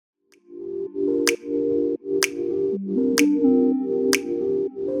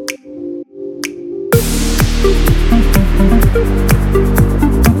In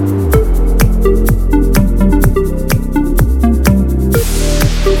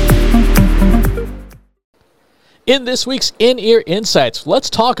this week's In-Ear Insights, let's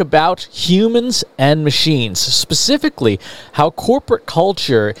talk about humans and machines, specifically how corporate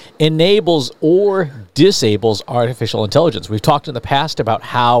culture enables or disables artificial intelligence. We've talked in the past about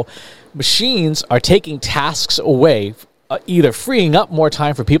how machines are taking tasks away, either freeing up more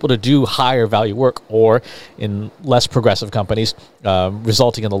time for people to do higher value work, or in less progressive companies,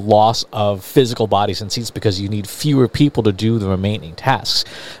 resulting in the loss of physical bodies and seats because you need fewer people to do the remaining tasks.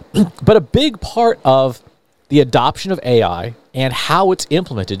 But a big part of the adoption of AI and how it's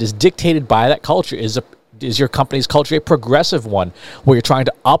implemented is dictated by that culture. Is your company's culture a progressive one where you're trying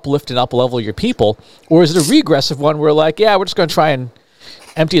to uplift and up-level your people, or is it a regressive one where we're just going to try and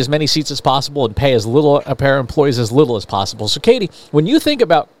empty as many seats as possible and pay as little a pair of employees as little as possible? So, Katie, when you think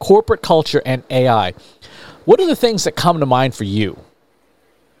about corporate culture and AI, what are the things that come to mind for you?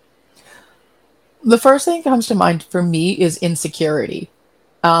 The first thing that comes to mind for me is insecurity.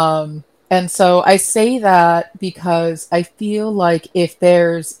 And so I say that because I feel like if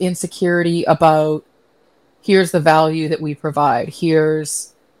there's insecurity about here's the value that we provide,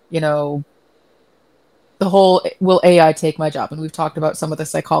 here's, the whole, will AI take my job? And we've talked about some of the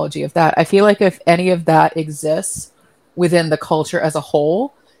psychology of that. I feel like if any of that exists within the culture as a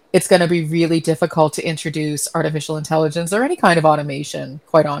whole, it's going to be really difficult to introduce artificial intelligence or any kind of automation,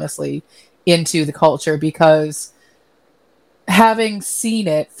 quite honestly, into the culture, because having seen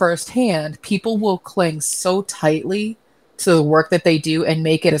it firsthand, people will cling so tightly to the work that they do and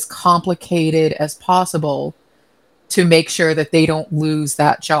make it as complicated as possible to make sure that they don't lose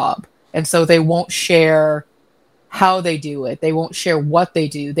that job. And so they won't share how they do it. They won't share what they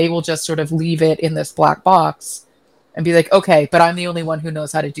do. They will just sort of leave it in this black box and be like, okay, but I'm the only one who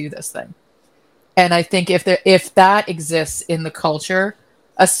knows how to do this thing. And I think if that exists in the culture,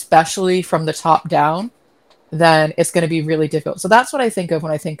 especially from the top down, then it's going to be really difficult. So that's what I think of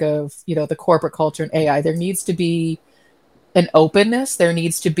when I think of, the corporate culture and AI. There needs to be an openness. There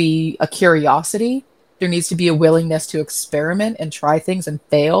needs to be a curiosity. There needs to be a willingness to experiment and try things and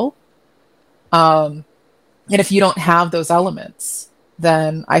fail. And if you don't have those elements,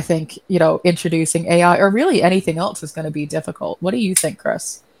 then I think, introducing AI or really anything else is going to be difficult. What do you think,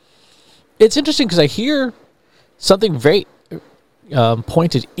 Chris? It's interesting because I hear something very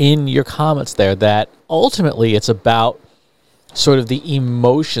pointed in your comments there, that ultimately it's about sort of the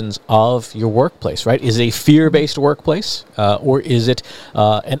emotions of your workplace, right? Is it a fear-based workplace, or is it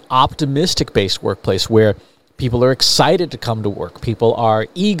an optimistic-based workplace where people are excited to come to work, people are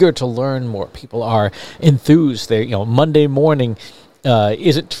eager to learn more, people are enthused? They, Monday morning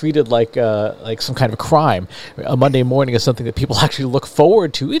isn't treated like some kind of crime. A Monday morning is something that people actually look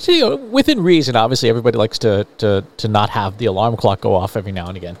forward to. It's within reason. Obviously, everybody likes to not have the alarm clock go off every now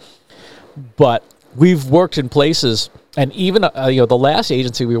and again. But we've worked in places, and even the last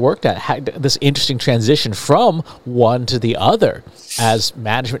agency we worked at had this interesting transition from one to the other as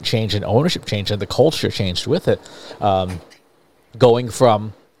management changed and ownership changed and the culture changed with it, going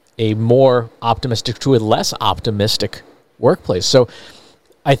from a more optimistic to a less optimistic workplace. So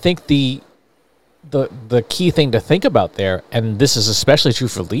I think the key thing to think about there, and this is especially true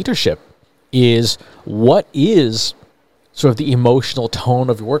for leadership, is what is sort of the emotional tone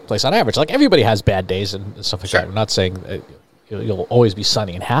of your workplace on average. Like, everybody has bad days and stuff like that. I'm not saying that you'll always be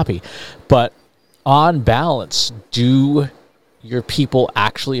sunny and happy, but on balance, do your people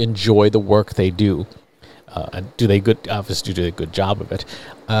actually enjoy the work they do? And do they do a good job of it?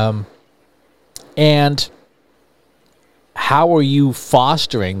 And how are you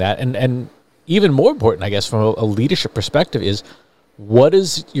fostering that? And even more important, I guess, from a leadership perspective, is what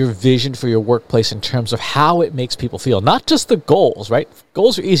is your vision for your workplace in terms of how it makes people feel? Not just the goals, right?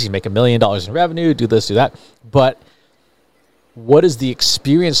 Goals are easy. Make $1 million in revenue, do this, do that. But what is the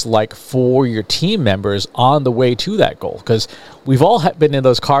experience like for your team members on the way to that goal? Because we've all been in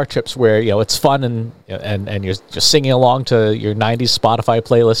those car trips where it's fun and you're just singing along to your 90s Spotify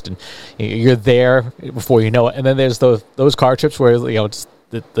playlist and you're there before you know it. And then there's those car trips where it's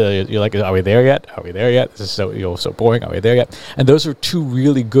you're like, are we there yet? Are we there yet? This is so boring. Are we there yet? And those are two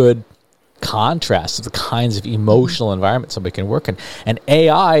really good contrasts of the kinds of emotional environment somebody can work in. And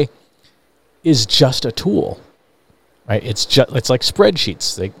AI is just a tool. Right? It's like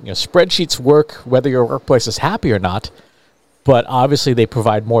spreadsheets. Spreadsheets work whether your workplace is happy or not, but obviously they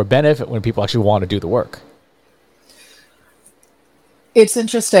provide more benefit when people actually want to do the work. It's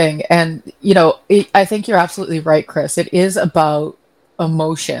interesting, and I think you're absolutely right, Chris. It is about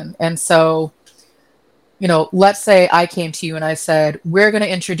emotion, and so let's say I came to you and I said, we're going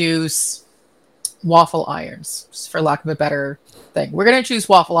to introduce waffle irons, for lack of a better thing. We're going to choose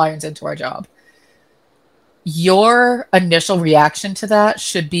waffle irons into our job. Your initial reaction to that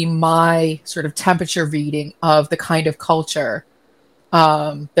should be my sort of temperature reading of the kind of culture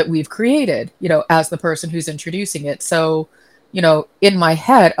that we've created, as the person who's introducing it. So, in my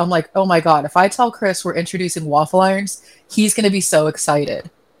head, I'm like, oh my God, if I tell Chris we're introducing waffle irons, he's going to be so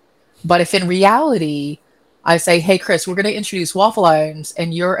excited. But if in reality, I say, hey, Chris, we're going to introduce waffle irons,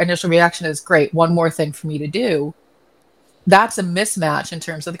 and your initial reaction is, great, one more thing for me to do, that's a mismatch in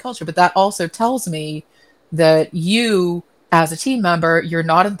terms of the culture. But that also tells me that you, as a team member, you're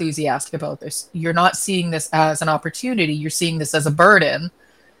not enthusiastic about this. You're not seeing this as an opportunity. You're seeing this as a burden.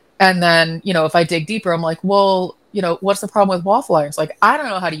 And then, if I dig deeper, I'm like, well, what's the problem with waffle irons? Like, I don't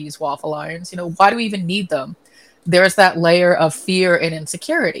know how to use waffle irons. Why do we even need them? There's that layer of fear and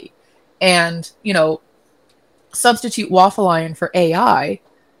insecurity. And, substitute waffle iron for AI,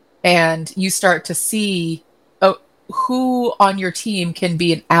 and you start to see who on your team can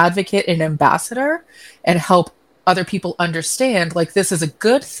be an advocate and ambassador and help other people understand, like, this is a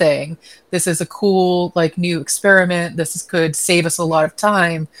good thing. This is a cool, like, new experiment. Could save us a lot of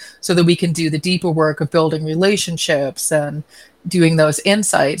time so that we can do the deeper work of building relationships and doing those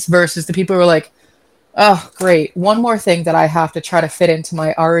insights, versus the people who are like, oh, great, one more thing that I have to try to fit into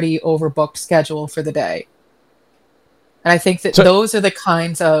my already overbooked schedule for the day. And I think that those are the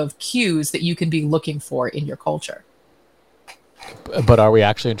kinds of cues that you can be looking for in your culture. But are we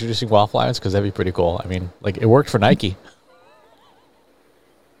actually introducing waffle irons? Because that'd be pretty cool. I mean, like, it worked for Nike.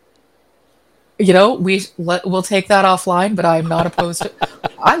 We'll take that offline, but I'm not opposed to.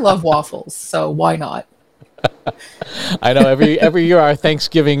 I love waffles, so why not? I know every year our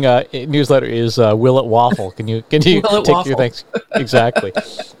Thanksgiving newsletter is "Will it waffle?" Can you take waffle? Your thanks exactly?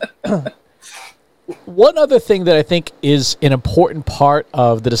 One other thing that I think is an important part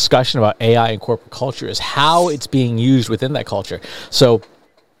of the discussion about AI and corporate culture is how it's being used within that culture. So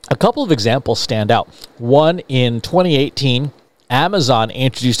a couple of examples stand out. One, in 2018, Amazon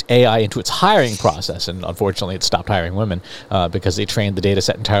introduced AI into its hiring process, and unfortunately it stopped hiring women because they trained the data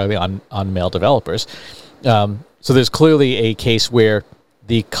set entirely on male developers. So there's clearly a case where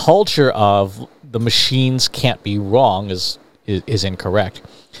the culture of the machines can't be wrong is incorrect.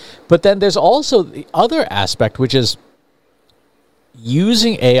 But then there's also the other aspect, which is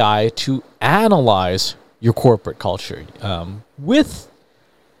using AI to analyze your corporate culture with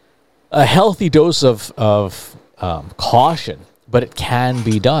a healthy dose of caution. But it can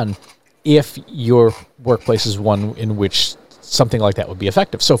be done if your workplace is one in which something like that would be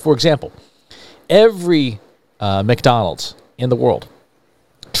effective. So, for example, every McDonald's in the world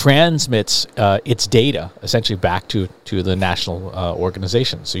transmits its data essentially back to the national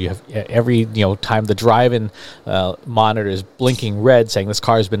organization. So you have every time the drive-in monitor is blinking red saying this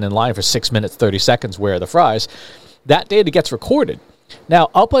car has been in line for 6 minutes 30 seconds, where are the fries? That data gets recorded. Now,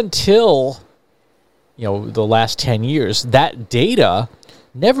 up until the last 10 years, that data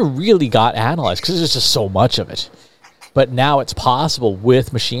never really got analyzed because there's just so much of it. But now it's possible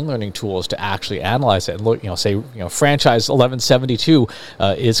with machine learning tools to actually analyze it and look, say, franchise 1172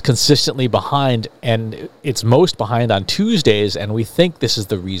 is consistently behind, and it's most behind on Tuesdays, and we think this is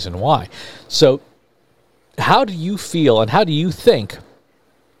the reason why. So how do you feel and how do you think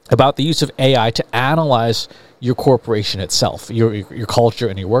about the use of AI to analyze your corporation itself, your culture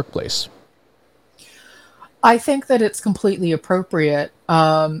and your workplace? I think that it's completely appropriate,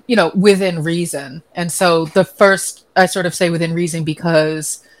 within reason. And so the first, I sort of say within reason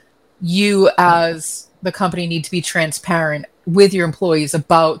because you as the company need to be transparent with your employees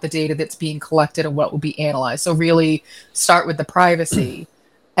about the data that's being collected and what will be analyzed. So really start with the privacy.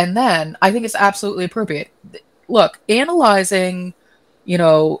 And then I think it's absolutely appropriate. Look, analyzing,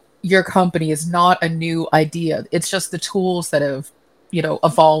 your company is not a new idea. It's just the tools that have,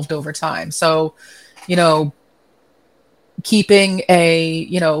 evolved over time. So, keeping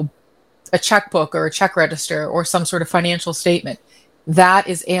a checkbook or a check register or some sort of financial statement, that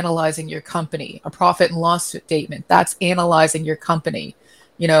is analyzing your company. A profit and loss statement, that's analyzing your company.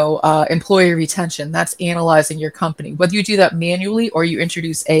 Employee retention, that's analyzing your company. Whether you do that manually or you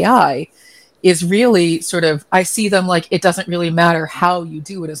introduce AI is really sort of, I see them like it doesn't really matter how you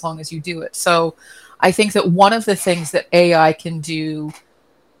do it as long as you do it. So I think that one of the things that AI can do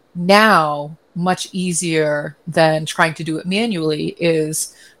now much easier than trying to do it manually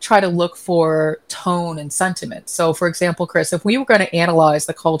is try to look for tone and sentiment. So for example, Chris, if we were going to analyze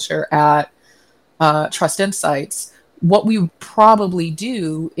the culture at Trust Insights, what we would probably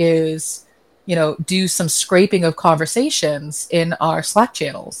do is, do some scraping of conversations in our Slack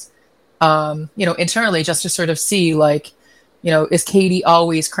channels, internally, just to sort of see, like, Is Katie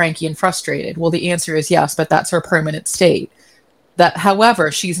always cranky and frustrated? Well, the answer is yes, but that's her permanent state. That,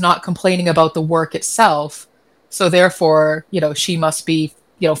 however, she's not complaining about the work itself, so therefore, she must be,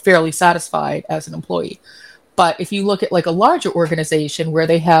 fairly satisfied as an employee. But if you look at like a larger organization where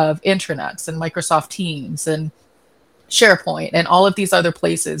they have intranets and Microsoft Teams and SharePoint and all of these other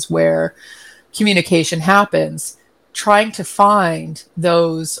places where communication happens, trying to find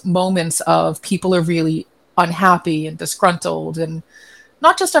those moments of people are really unhappy and disgruntled, and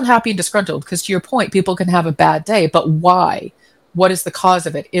not just unhappy and disgruntled, because to your point, people can have a bad day, but why? What is the cause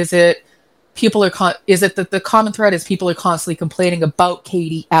of it? Is it that the common thread is people are constantly complaining about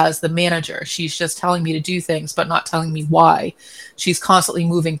Katie as the manager? She's just telling me to do things, but not telling me why. She's constantly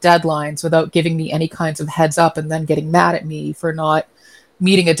moving deadlines without giving me any kinds of heads up, and then getting mad at me for not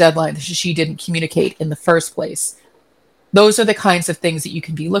meeting a deadline that she didn't communicate in the first place. Those are the kinds of things that you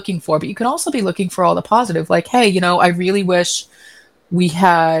can be looking for, but you can also be looking for all the positive, like, hey, I really wish we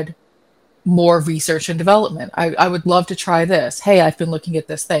had more research and development. I would love to try this. Hey, I've been looking at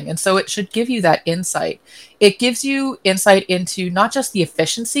this thing. And so it should give you that insight. It gives you insight into not just the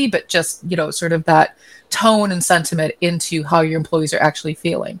efficiency, but just, sort of that tone and sentiment into how your employees are actually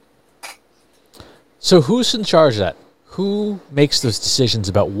feeling. So who's in charge of that? Who makes those decisions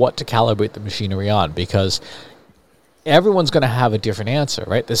about what to calibrate the machinery on? Because everyone's going to have a different answer,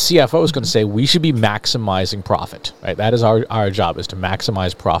 right? The CFO is going to say we should be maximizing profit, right? That is our job, is to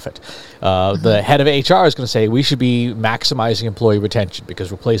maximize profit. The head of HR is going to say we should be maximizing employee retention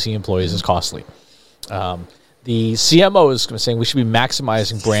because replacing employees is costly. The CMO is going to say we should be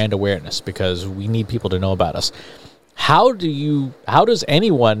maximizing brand awareness because we need people to know about us. How does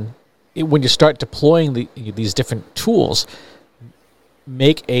anyone, when you start deploying these different tools,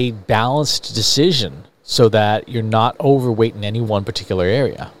 make a balanced decision so that you're not overweight in any one particular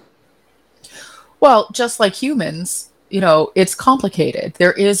area? Well, just like humans, it's complicated.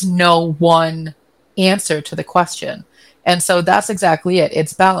 There is no one answer to the question. And so that's exactly it.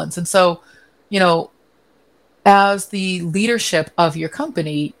 It's balance. And so, as the leadership of your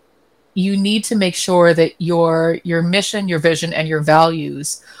company, you need to make sure that your mission, your vision, and your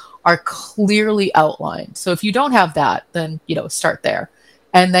values are clearly outlined. So if you don't have that, then, start there.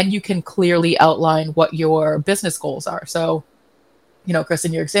 And then you can clearly outline what your business goals are. So, Chris,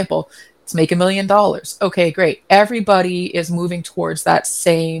 in your example, let's make $1 million. Okay, great. Everybody is moving towards that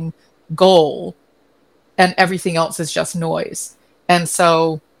same goal, and everything else is just noise. And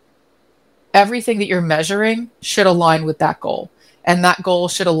so everything that you're measuring should align with that goal. And that goal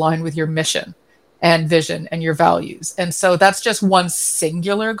should align with your mission and vision and your values. And so that's just one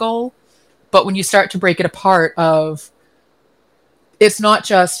singular goal. But when you start to break it apart it's not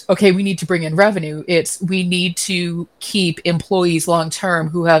just, okay, we need to bring in revenue. It's we need to keep employees long-term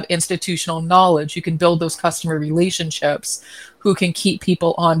who have institutional knowledge, who can build those customer relationships, who can keep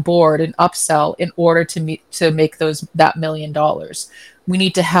people on board and upsell in order to make that $1 million. We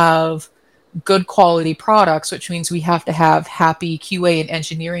need to have good quality products, which means we have to have happy QA and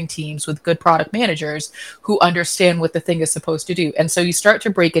engineering teams with good product managers who understand what the thing is supposed to do. And so you start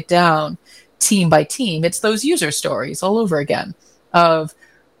to break it down team by team. It's those user stories all over again of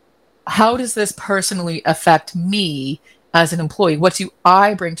how does this personally affect me as an employee? What do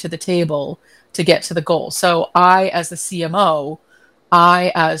I bring to the table to get to the goal? So I, as the CMO,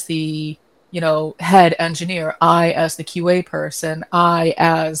 I, as the, head engineer, I, as the QA person, I,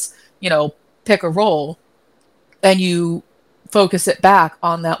 as, pick a role, and you focus it back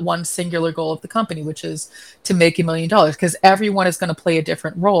on that one singular goal of the company, which is to make $1 million, because everyone is going to play a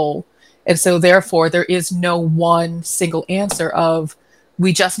different role. And so therefore, there is no one single answer of,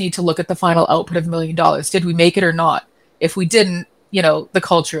 we just need to look at the final output of $1 million. Did we make it or not? If we didn't, the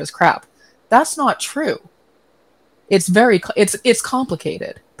culture is crap. That's not true. It's it's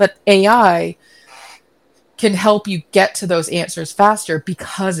complicated, but AI can help you get to those answers faster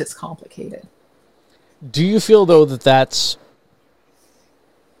because it's complicated. Do you feel, though, that that's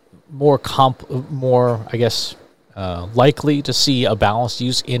more, I guess, likely to see a balanced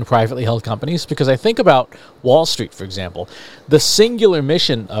use in privately held companies? Because I think about Wall Street, for example. The singular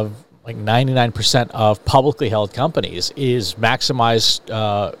mission of like 99% of publicly held companies is maximize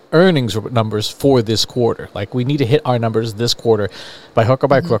earnings numbers for this quarter. Like, we need to hit our numbers this quarter by hook or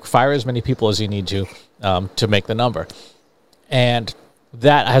by crook. Fire as many people as you need to make the number. And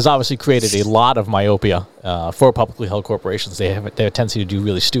that has obviously created a lot of myopia for publicly held corporations. They have a tendency to do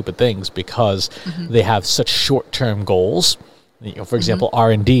really stupid things because they have such short-term goals. For example,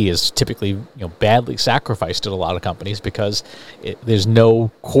 R&D is typically badly sacrificed at a lot of companies because there's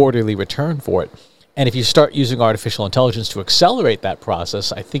no quarterly return for it. And if you start using artificial intelligence to accelerate that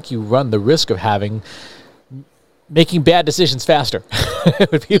process, I think you run the risk of having making bad decisions faster.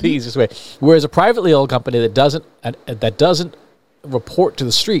 It would be the easiest way. Whereas a privately held company that doesn't report to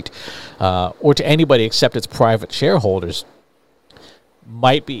the street or to anybody except its private shareholders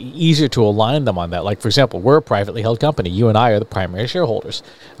might be easier to align them on that. Like, for example, we're a privately held company. You and I are the primary shareholders.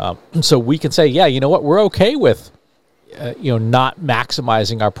 So we can say, yeah, you know what, we're okay with not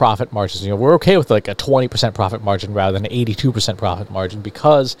maximizing our profit margins. We're okay with like a 20% profit margin rather than an 82% profit margin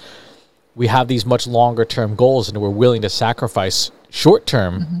because we have these much longer term goals and we're willing to sacrifice short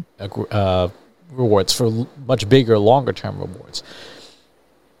term rewards for much bigger, longer term rewards.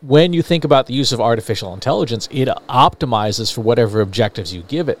 When you think about the use of artificial intelligence, it optimizes for whatever objectives you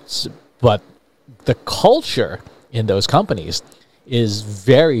give it. But the culture in those companies is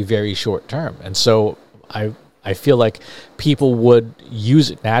very, very short term. And so I feel like people would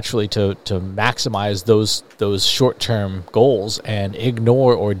use it naturally to maximize those short-term goals and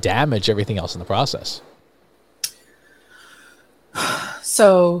ignore or damage everything else in the process.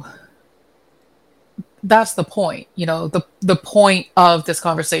 So that's the point. The point of this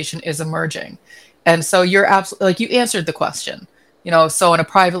conversation is emerging. And so you're absolutely, like, you answered the question. So in a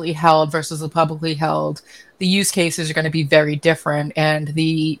privately held versus a publicly held, the use cases are going to be very different, and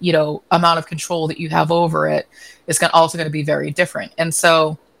the amount of control that you have over it is also going to be very different. And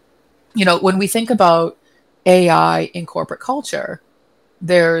so, when we think about AI in corporate culture,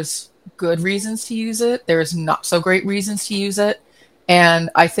 there's good reasons to use it. There's not so great reasons to use it.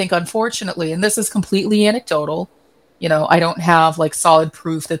 And I think, unfortunately, and this is completely anecdotal, I don't have like solid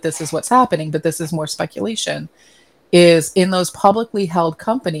proof that this is what's happening, but this is more speculation, is in those publicly held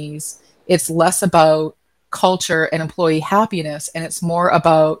companies, it's less about culture and employee happiness, and it's more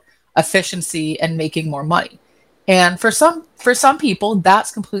about efficiency and making more money. And for some people,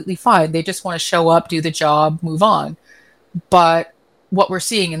 that's completely fine. They just want to show up, do the job, move on. But what we're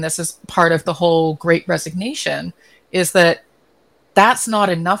seeing, and this is part of the whole Great Resignation, is that that's not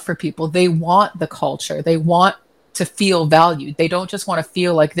enough for people. They want the culture. They want to feel valued. They don't just want to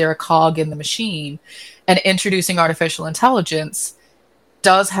feel like they're a cog in the machine. And introducing artificial intelligence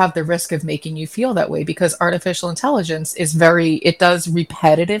does have the risk of making you feel that way, because artificial intelligence it does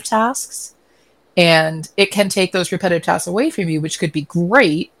repetitive tasks, and it can take those repetitive tasks away from you, which could be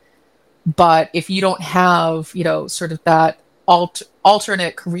great. But if you don't have, sort of that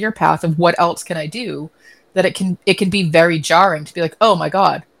alternate career path of what else can I do, that it can be very jarring to be like, oh my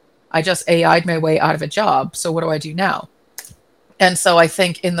God, I just AI'd my way out of a job. So what do I do now? And so I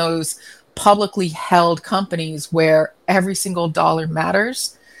think in those publicly held companies where every single dollar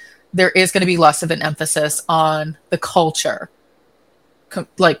matters, there is going to be less of an emphasis on the culture,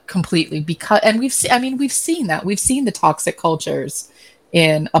 completely. And we've seen that. We've seen the toxic cultures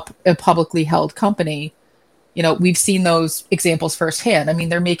in a publicly held company. We've seen those examples firsthand. I mean,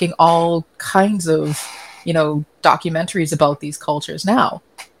 they're making all kinds of, documentaries about these cultures now.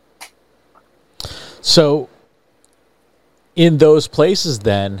 So in those places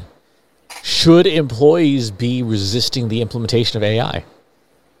then, should employees be resisting the implementation of AI?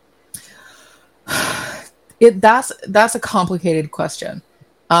 That's a complicated question.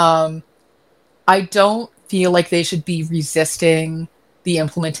 I don't feel like they should be resisting the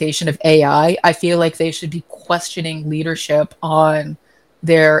implementation of AI. I feel like they should be questioning leadership on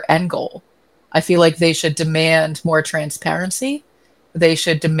their end goal. I feel like they should demand more transparency. They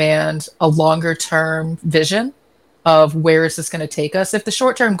should demand a longer term vision of where is this going to take us. If the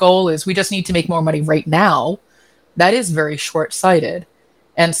short term goal is we just need to make more money right now, that is very short sighted.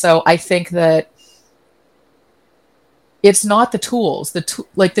 And so I think that it's not the tools. The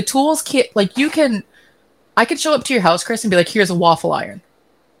tools can't, I could show up to your house, Chris, and be like, here's a waffle iron.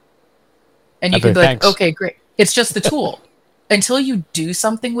 And you could be like, okay, great. It's just the tool. Until you do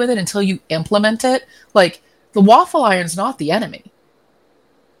something with it, until you implement it, like, the waffle iron's not the enemy.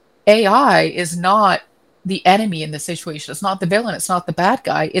 AI is not the enemy in this situation. It's not the villain. It's not the bad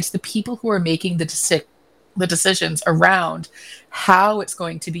guy. It's the people who are making the decisions around how it's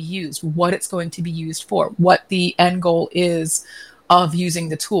going to be used, what it's going to be used for, what the end goal is of using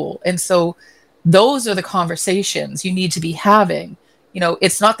the tool. And so those are the conversations you need to be having.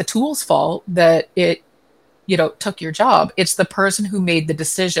 It's not the tool's fault that it took your job. It's the person who made the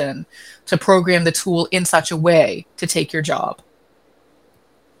decision to program the tool in such a way to take your job.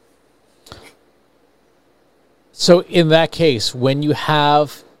 So in that case, when you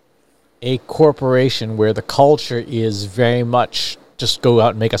have a corporation where the culture is very much just go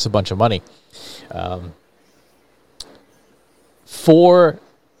out and make us a bunch of money, for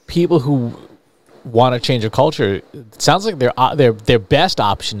people who want to change a culture, it sounds like their best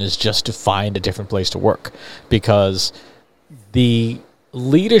option is just to find a different place to work, because the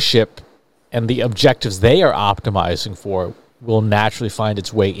leadership and the objectives they are optimizing for will naturally find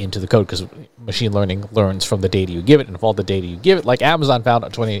its way into the code, because machine learning learns from the data you give it. And if all the data you give it, like Amazon found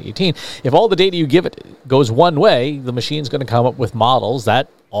in 2018, if all the data you give it goes one way, the machine's going to come up with models that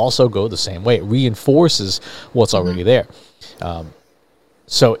also go the same way. It reinforces what's already there.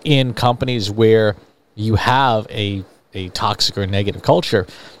 So in companies where you have a toxic or negative culture,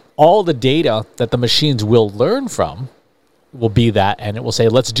 all the data that the machines will learn from will be that, and it will say,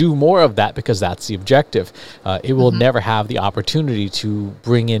 let's do more of that because that's the objective. It will never have the opportunity to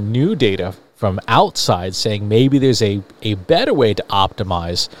bring in new data from outside saying maybe there's a better way to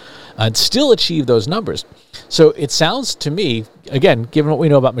optimize and still achieve those numbers. So it sounds to me, again, given what we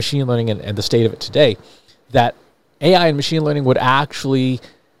know about machine learning and the state of it today, that AI and machine learning would actually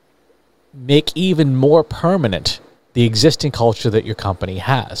make even more permanent the existing culture that your company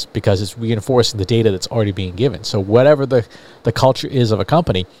has, because it's reinforcing the data that's already being given. So whatever the culture is of a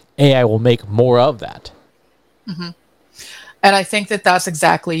company, AI will make more of that. And I think that that's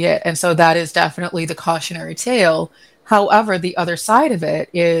exactly it. And so that is definitely the cautionary tale. However, the other side of it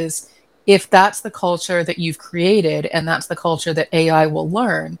is, if that's the culture that you've created and that's the culture that AI will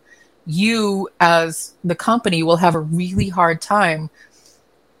learn, you as the company will have a really hard time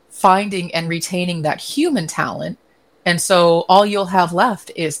finding and retaining that human talent. And so all you'll have left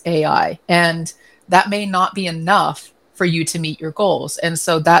is AI. And that may not be enough for you to meet your goals. And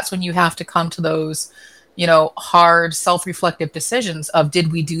so that's when you have to come to those, hard self-reflective decisions of,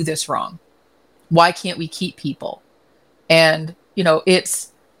 did we do this wrong? Why can't we keep people? And, you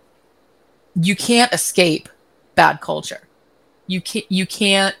can't escape bad culture. You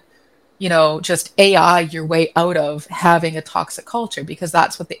can't, just AI your way out of having a toxic culture, because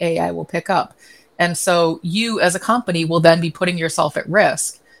that's what the AI will pick up. And so you as a company will then be putting yourself at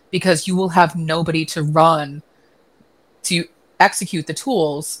risk, because you will have nobody to run to execute the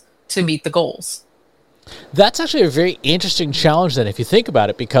tools to meet the goals. That's actually a very interesting challenge then, if you think about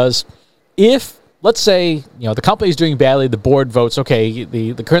it, because if, let's say, the company's doing badly, the board votes, okay,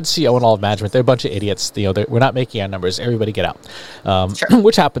 the current CEO and all of management, they're a bunch of idiots, we're not making our numbers, everybody get out, sure.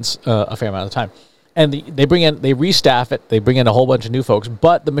 Which happens a fair amount of the time. And they restaff it, they bring in a whole bunch of new folks,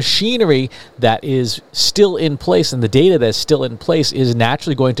 but the machinery that is still in place and the data that's still in place is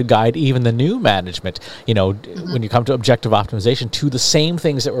naturally going to guide even the new management, when you come to objective optimization, to the same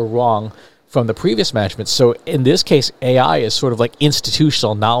things that were wrong from the previous management. So in this case, AI is sort of like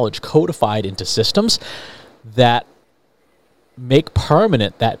institutional knowledge codified into systems that make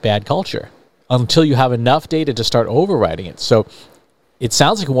permanent that bad culture until you have enough data to start overriding it. So it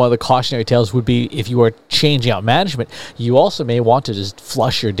sounds like one of the cautionary tales would be, if you are changing out management, you also may want to just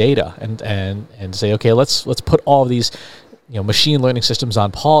flush your data and say, okay, let's put all of these machine learning systems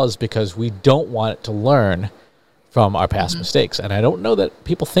on pause, because we don't want it to learn from our past mistakes. And I don't know that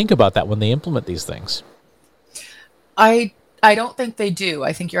people think about that when they implement these things. I don't think they do.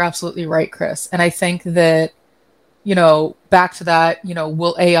 I think you're absolutely right, Chris. And I think that, back to that,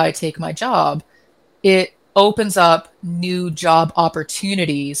 will AI take my job? It opens up new job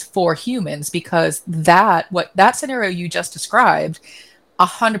opportunities for humans, because that scenario you just described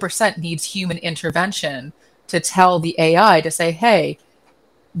 100% needs human intervention to tell the AI to say, hey,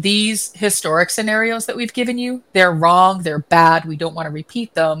 these historic scenarios that we've given you, they're wrong, they're bad, we don't want to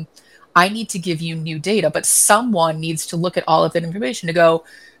repeat them. I need to give you new data, but someone needs to look at all of that information to go,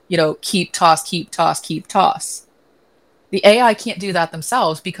 keep, toss, keep, toss, keep, toss. The AI can't do that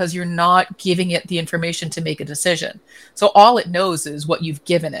themselves, because you're not giving it the information to make a decision. So all it knows is what you've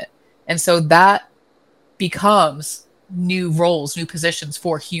given it. And so that becomes new roles, new positions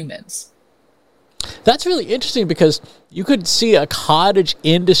for humans. That's really interesting, because you could see a cottage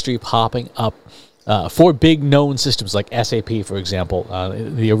industry popping up for big known systems like SAP, for example,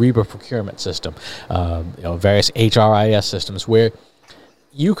 the Ariba procurement system, various HRIS systems, where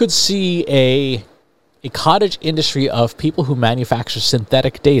you could see a cottage industry of people who manufacture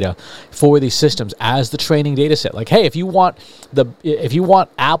synthetic data for these systems as the training data set. Like, hey, if you want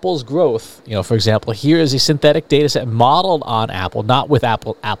Apple's growth, for example, here is a synthetic data set modeled on Apple, not with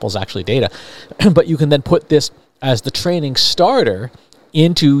Apple's actually data, but you can then put this as the training starter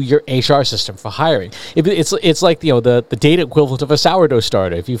into your HR system for hiring. It's like the data equivalent of a sourdough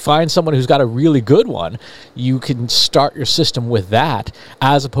starter. If you find someone who's got a really good one, you can start your system with that,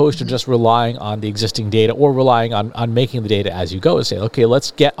 as opposed to just relying on the existing data or relying on making the data as you go, and say, okay,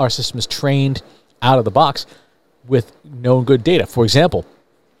 let's get our systems trained out of the box with known good data. For example,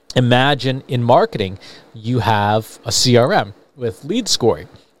 imagine in marketing you have a CRM with lead scoring.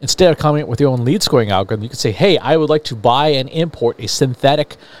 Instead of coming up with your own lead scoring algorithm, you could say, hey, I would like to buy and import a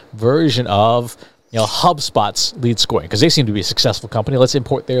synthetic version of HubSpot's lead scoring, because they seem to be a successful company. Let's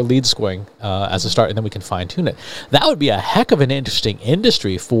import their lead scoring as a start, and then we can fine tune it. That would be a heck of an interesting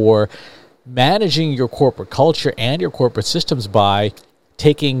industry for managing your corporate culture and your corporate systems by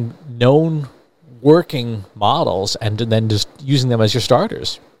taking known working models and then just using them as your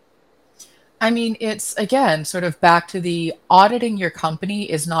starters. I mean, it's again sort of back to the auditing your company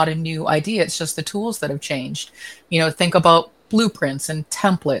is not a new idea. It's just the tools that have changed. Think about blueprints and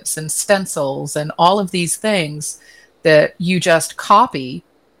templates and stencils and all of these things that you just copy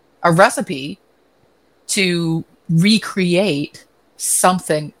a recipe to recreate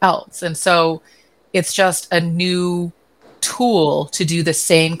something else. And so it's just a new tool to do the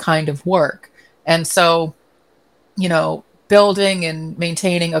same kind of work. And so, building and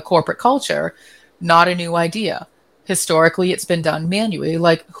maintaining a corporate culture, not a new idea. Historically, it's been done manually.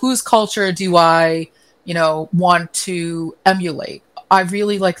 Like, whose culture do I, want to emulate? I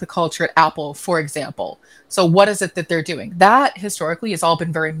really like the culture at Apple, for example. So what is it that they're doing? That historically has all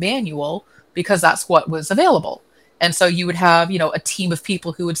been very manual because that's what was available. And so you would have, a team of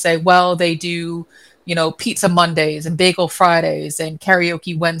people who would say, well, they do, pizza Mondays and bagel Fridays and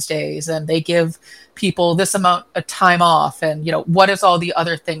karaoke Wednesdays, and they give people this amount of time off. And, what is all the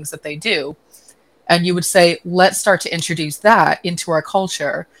other things that they do? And you would say, let's start to introduce that into our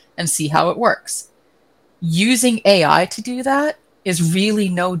culture and see how it works. Using AI to do that is really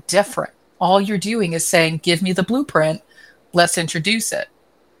no different. All you're doing is saying, give me the blueprint, let's introduce it.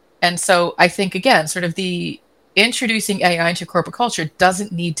 And so I think, again, sort of the introducing AI into corporate culture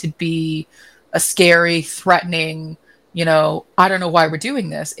doesn't need to be a scary, threatening, I don't know why we're doing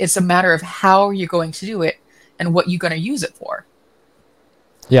this. It's a matter of how you're going to do it and what you're going to use it for.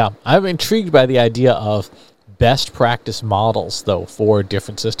 Yeah, I'm intrigued by the idea of best practice models, though, for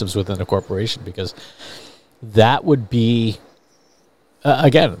different systems within a corporation, because that would be,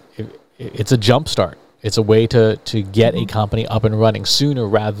 again, it's a jump start. It's a way to get a company up and running sooner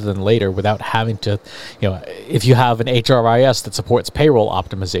rather than later without having to, if you have an HRIS that supports payroll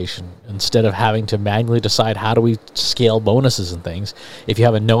optimization, instead of having to manually decide how do we scale bonuses and things, if you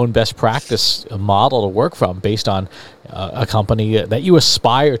have a known best practice model to work from based on a company that you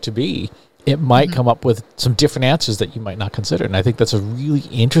aspire to be, it might come up with some different answers that you might not consider. And I think that's a really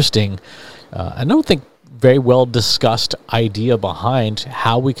interesting, I don't think very well discussed idea behind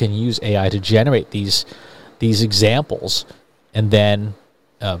how we can use AI to generate these examples and then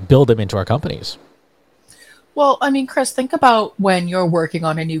build them into our companies. Well, I mean, Chris, think about when you're working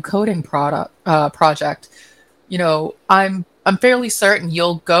on a new coding project. I'm fairly certain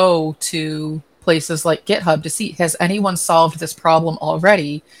you'll go to places like GitHub to see, has anyone solved this problem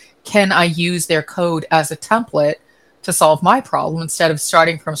already? Can I use their code as a template to solve my problem instead of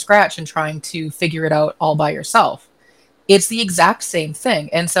starting from scratch and trying to figure it out all by yourself? It's the exact same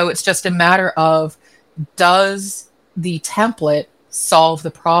thing. And so it's just a matter of, does the template solve the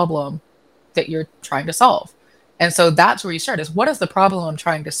problem that you're trying to solve? And so that's where you start, is what is the problem I'm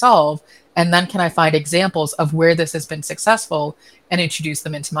trying to solve? And then can I find examples of where this has been successful and introduce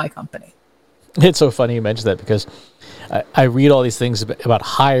them into my company? It's so funny you mentioned that, because I read all these things about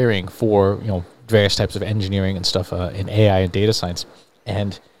hiring for, various types of engineering and stuff in AI and data science.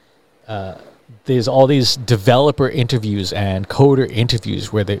 And there's all these developer interviews and coder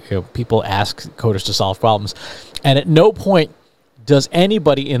interviews where people ask coders to solve problems. And at no point does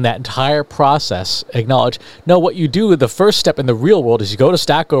anybody in that entire process acknowledge, no, what you do, the first step in the real world is you go to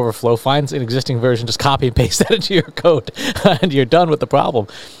Stack Overflow, find an existing version, just copy and paste that into your code, and you're done with the problem.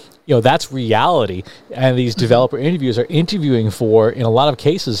 That's reality. And these developer interviews are interviewing for, in a lot of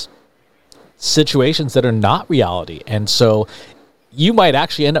cases, situations that are not reality. And so you might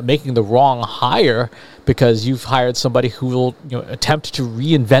actually end up making the wrong hire because you've hired somebody who will attempt to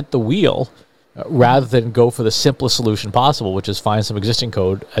reinvent the wheel rather than go for the simplest solution possible, which is find some existing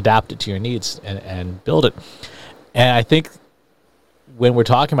code, adapt it to your needs, and build it. And I think when we're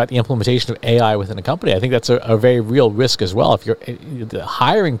talking about the implementation of AI within a company, I think that's a very real risk as well. If the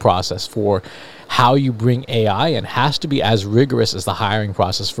hiring process for how you bring AI in has to be as rigorous as the hiring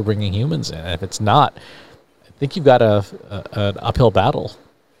process for bringing humans in. And if it's not, I think you've got an uphill battle.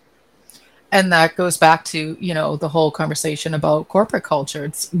 And that goes back to, the whole conversation about corporate culture.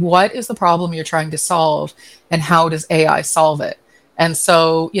 It's what is the problem you're trying to solve and how does AI solve it? And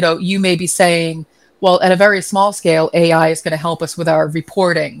so, you may be saying, well, at a very small scale, AI is going to help us with our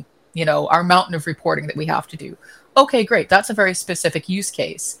reporting, our mountain of reporting that we have to do. Okay, great. That's a very specific use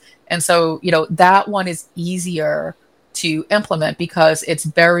case. And so, that one is easier to implement because it's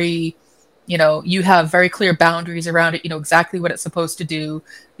very, you have very clear boundaries around it. You know exactly what it's supposed to do.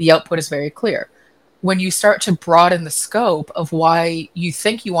 The output is very clear. when you start to broaden the scope of why you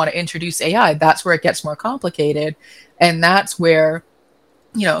think you want to introduce AI, that's where it gets more complicated. And that's where,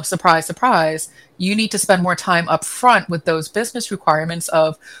 surprise, surprise, you need to spend more time up front with those business requirements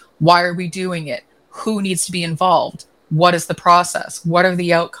of why are we doing it? Who needs to be involved? What is the process? What are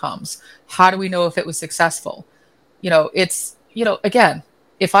the outcomes? How do we know if it was successful? Again,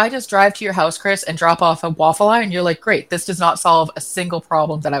 if I just drive to your house, Chris, and drop off a waffle iron, you're like, great, this does not solve a single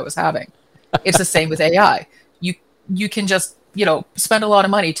problem that I was having. It's the same with AI. You can just, spend a lot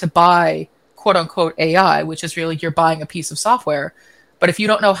of money to buy quote unquote AI, which is really you're buying a piece of software. But if you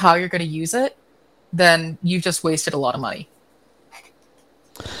don't know how you're going to use it, then you've just wasted a lot of money.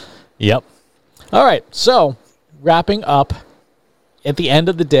 Yep. All right. So wrapping up, at the end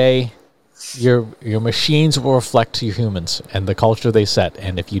of the day, your machines will reflect to your humans and the culture they set.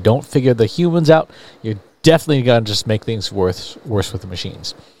 And if you don't figure the humans out, you're definitely going to just make things worse with the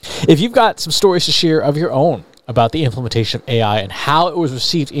machines. If you've got some stories to share of your own about the implementation of AI and how it was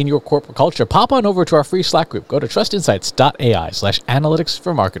received in your corporate culture, pop on over to our free Slack group. Go to trustinsights.ai/analytics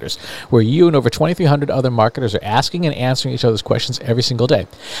for marketers, where you and over 2,300 other marketers are asking and answering each other's questions every single day.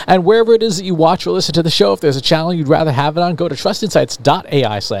 And wherever it is that you watch or listen to the show, if there's a channel you'd rather have it on, go to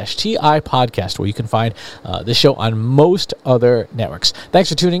trustinsights.ai/TI podcast, where you can find this show on most other networks. Thanks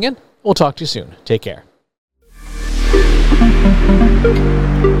for tuning in. We'll talk to you soon. Take care.